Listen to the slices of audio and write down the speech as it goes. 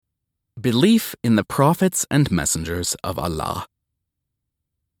Belief in the prophets and messengers of Allah.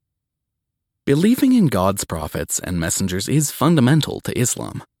 Believing in God's prophets and messengers is fundamental to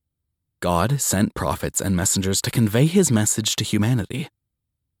Islam. God sent prophets and messengers to convey his message to humanity.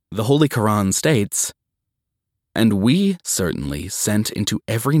 The Holy Quran states, "And we certainly sent into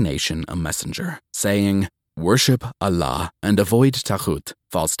every nation a messenger, saying, 'Worship Allah and avoid taghut,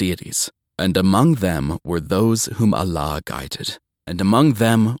 false deities. And among them were those whom Allah guided, and among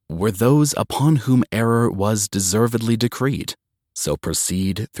them were those upon whom error was deservedly decreed. So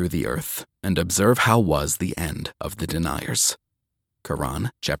proceed through the earth, and observe how was the end of the deniers.'"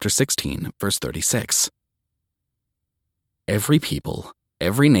 Quran, chapter 16, verse 36. Every people,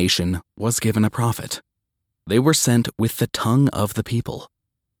 every nation was given a prophet. They were sent with the tongue of the people.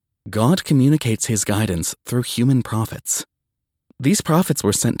 God communicates his guidance through human prophets. These prophets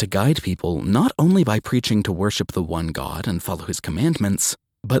were sent to guide people not only by preaching to worship the one God and follow his commandments,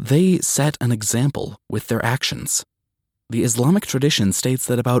 but they set an example with their actions. The Islamic tradition states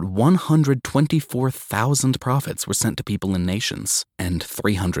that about 124,000 prophets were sent to people in nations, and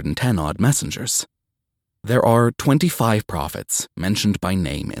 310-odd messengers. There are 25 prophets mentioned by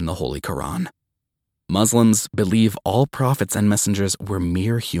name in the Holy Quran. Muslims believe all prophets and messengers were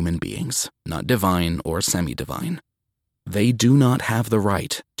mere human beings, not divine or semi-divine. They do not have the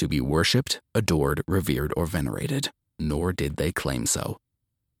right to be worshipped, adored, revered, or venerated, nor did they claim so.